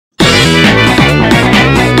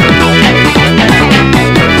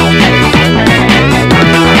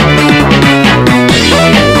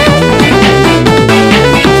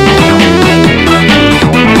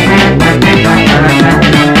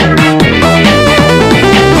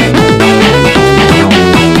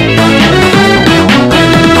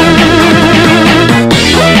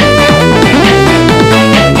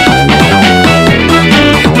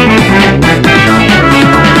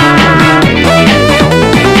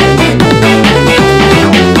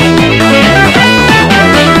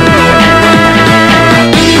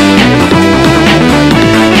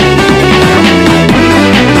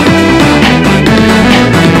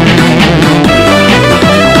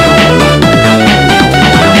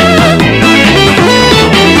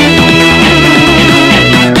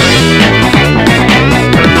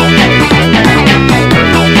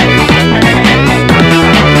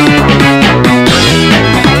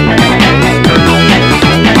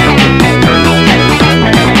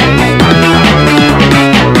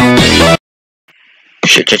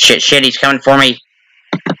Shit, he's coming for me.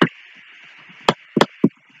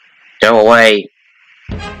 Go away.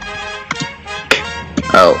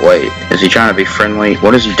 Oh, wait, is he trying to be friendly?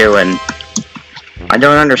 What is he doing? I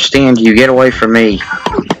don't understand you, get away from me.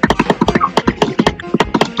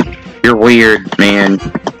 You're weird, man.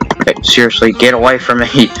 Okay, seriously, get away from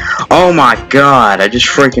me. Oh my god, I just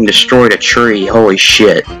freaking destroyed a tree, holy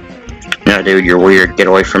shit. No, dude, you're weird, get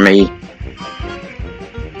away from me.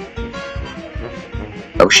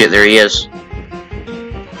 Oh shit, there he is.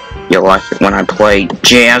 You like it when I play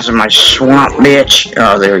jazz in my swamp, bitch?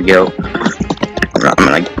 Oh, there we go. I'm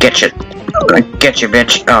gonna get you. I'm gonna get you,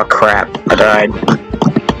 bitch. Oh crap, I died.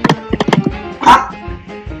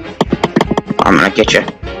 I'm gonna get you.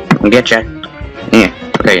 I'm gonna get you. Yeah.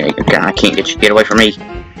 Okay, I can't get you. Get away from me.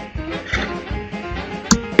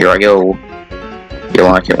 Here I go. You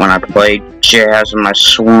like it when I play jazz in my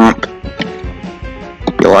swamp?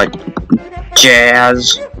 You like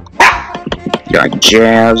jazz? You like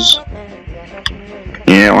jazz?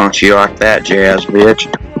 Yeah, why don't you like that jazz, bitch?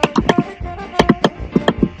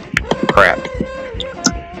 Crap.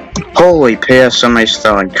 Holy piss, somebody's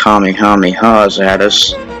throwing Kamehamehas at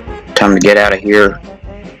us. Time to get out of here.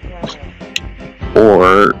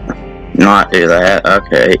 Or not do that.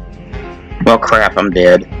 Okay. Well, crap, I'm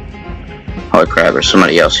dead. Holy crap, there's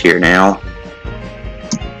somebody else here now.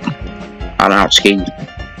 I'm out ski.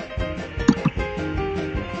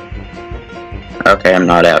 Okay, I'm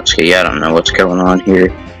not out ski. I don't know what's going on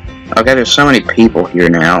here. Okay, there's so many people here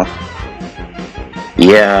now.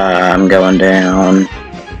 Yeah, I'm going down.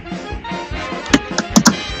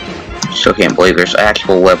 Still can't believe there's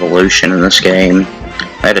actual evolution in this game.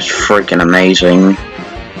 That is freaking amazing.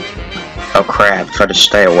 Oh crap, if I just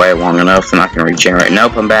stay away long enough then I can regenerate.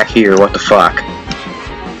 Nope, I'm back here, what the fuck?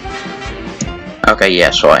 Okay,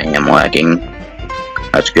 yeah, so I am lagging.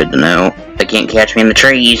 That's good to know. They can't catch me in the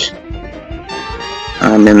trees.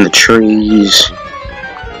 I'm in the trees.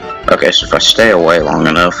 Okay, so if I stay away long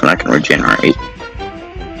enough then I can regenerate.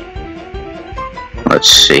 Let's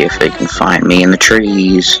see if they can find me in the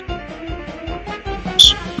trees.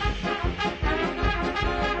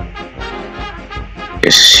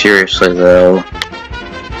 Seriously though.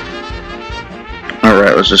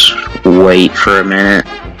 Alright, let's just wait for a minute.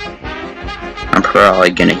 I'm probably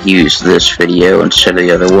gonna use this video instead of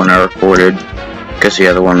the other one I recorded, because the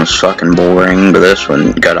other one was fucking boring, but this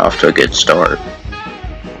one got off to a good start.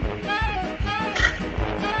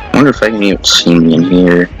 I wonder if they can even see me in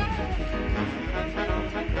here.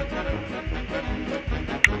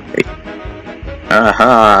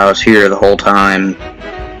 Aha, I was here the whole time.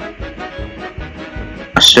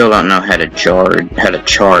 I still don't know how to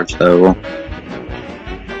charge though.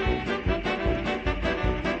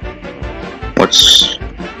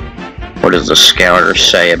 What does the scouter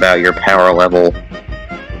say about your power level?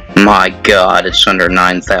 My god, it's under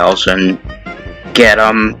 9,000. Get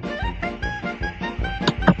 'em.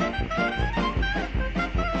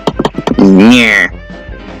 Yeah.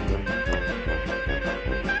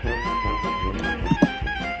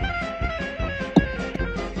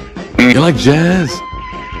 You like jazz?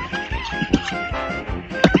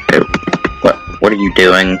 What are you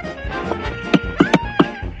doing?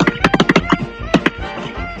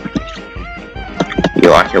 You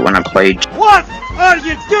like it when I play? What are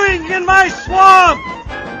you doing in my swamp?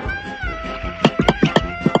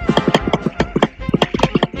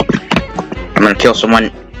 I'm gonna kill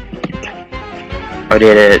someone. I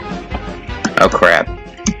did it. Oh crap.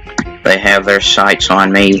 They have their sights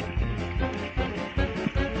on me.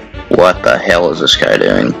 What the hell is this guy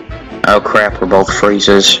doing? Oh crap, we're both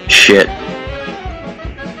freezes. Shit.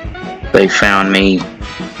 They found me.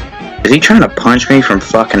 Is he trying to punch me from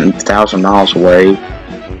fucking 1,000 miles away?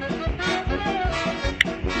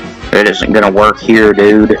 It isn't gonna work here,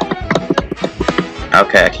 dude.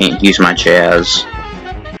 Okay, I can't use my jazz.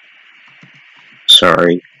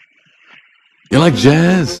 Sorry. You like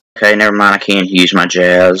jazz? Okay, never mind, I can't use my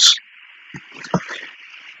jazz.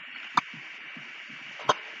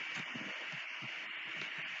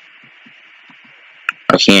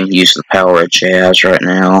 I can't use the power of jazz right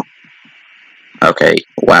now. Okay,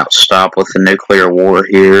 wow, stop with the nuclear war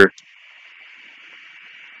here.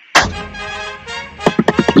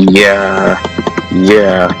 Yeah.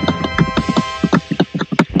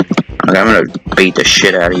 Okay, I'm gonna beat the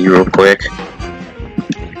shit out of you real quick.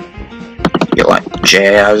 You like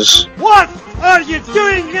jazz? What are you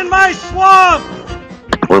doing in my swamp?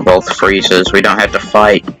 We're both freezes, we don't have to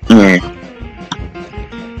fight. Yeah.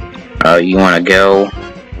 Oh, you wanna go?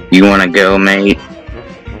 You wanna go, mate?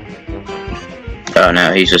 Oh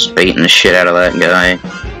no, he's just beating the shit out of that guy.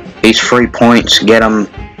 He's free points, get him.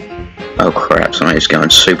 Oh crap, somebody's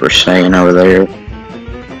going Super Saiyan over there.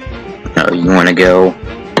 Oh, you wanna go?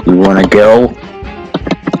 You wanna go?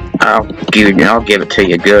 I'll give it to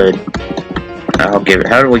you good. I'll give it.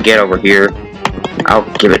 How do we get over here? I'll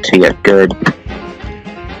give it to you good.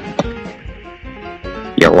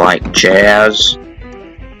 You like jazz?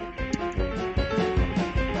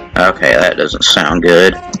 Okay, that doesn't sound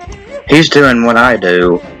good. He's doing what I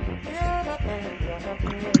do.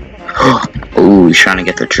 Ooh, he's trying to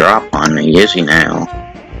get the drop on me, is he now?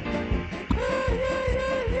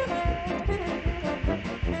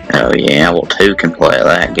 Oh yeah, well, two can play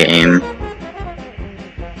that game.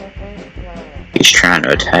 He's trying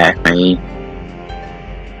to attack me.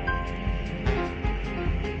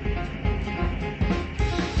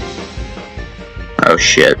 Oh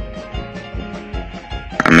shit.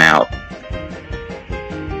 I'm out.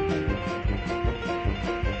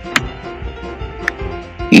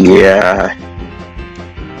 Yeah.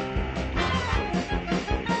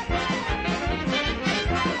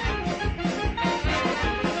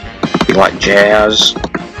 You like jazz?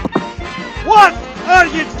 What are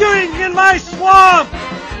you doing in my swamp?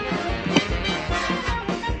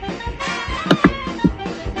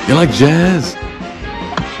 You like jazz?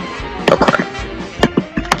 Okay.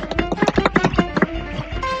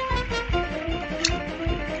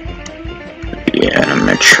 Yeah, I'm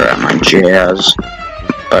gonna try my jazz.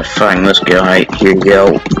 By fighting this guy, here you go.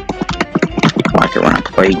 I like it when I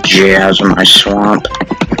play jazz in my swamp.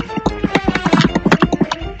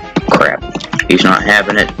 Crap, he's not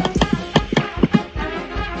having it.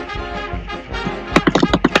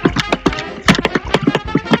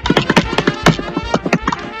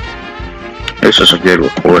 This is a good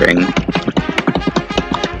recording.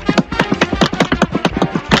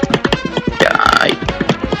 Die.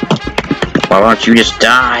 Why don't you just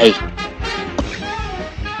die?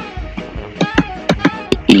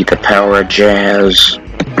 Eat the power of jazz.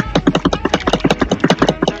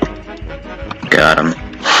 Got him.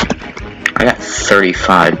 I got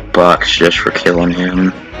 35 bucks just for killing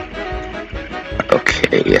him.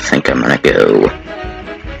 Okay, I think I'm gonna go.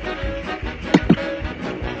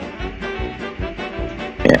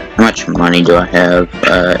 Yeah, how much money do I have?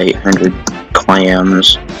 800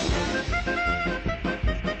 clams.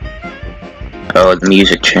 Oh, the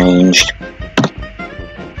music changed.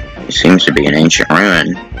 It seems to be an ancient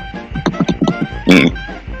ruin.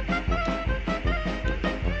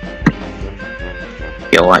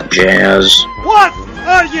 You like jazz? What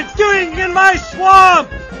are you doing in my swamp?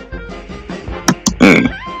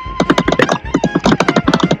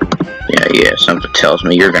 Yeah, something tells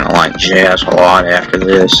me you're gonna like jazz a lot after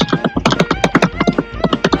this.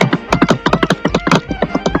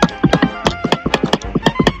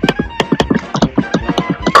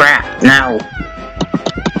 Crap, no!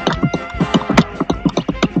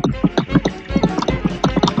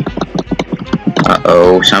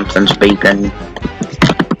 Uh-oh, something's beeping.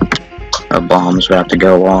 A bomb's about to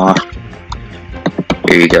go off.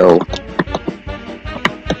 Here you go.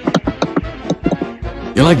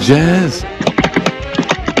 You like jazz?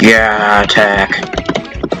 Yeah, attack.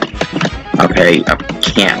 Okay, I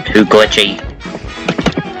can't. Too glitchy.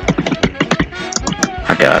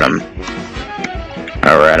 I got him.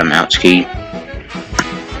 Alright, I'm out ski.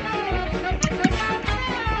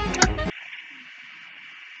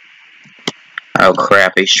 Oh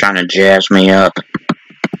crap, he's trying to jazz me up.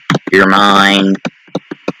 You're mine.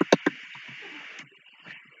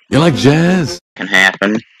 You like jazz? Can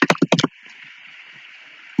happen.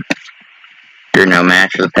 You're no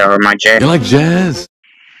match for the power of my jazz. You like jazz?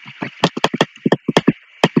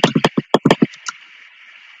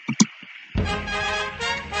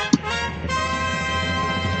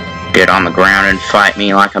 Get on the ground and fight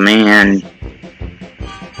me like a man.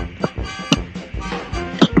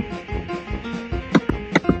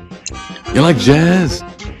 You like jazz?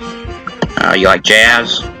 You like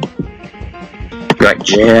jazz? You like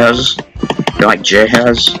jazz? You like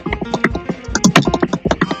jazz?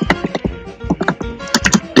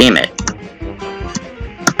 Damn it.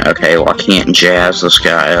 Okay, well I can't jazz this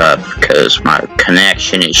guy up because my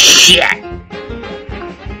connection is shit.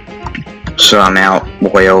 So I'm out,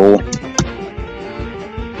 boyo.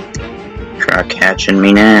 Try catching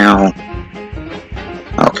me now.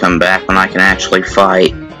 I'll come back when I can actually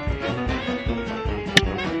fight.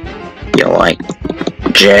 You like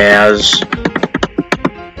jazz?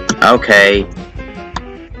 Okay.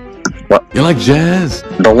 What? You like jazz?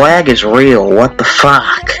 The lag is real. What the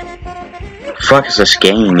fuck? The fuck is this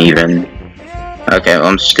game even? Okay, well,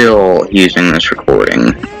 I'm still using this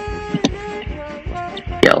recording.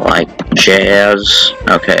 You like jazz?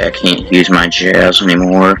 Okay, I can't use my jazz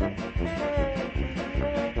anymore.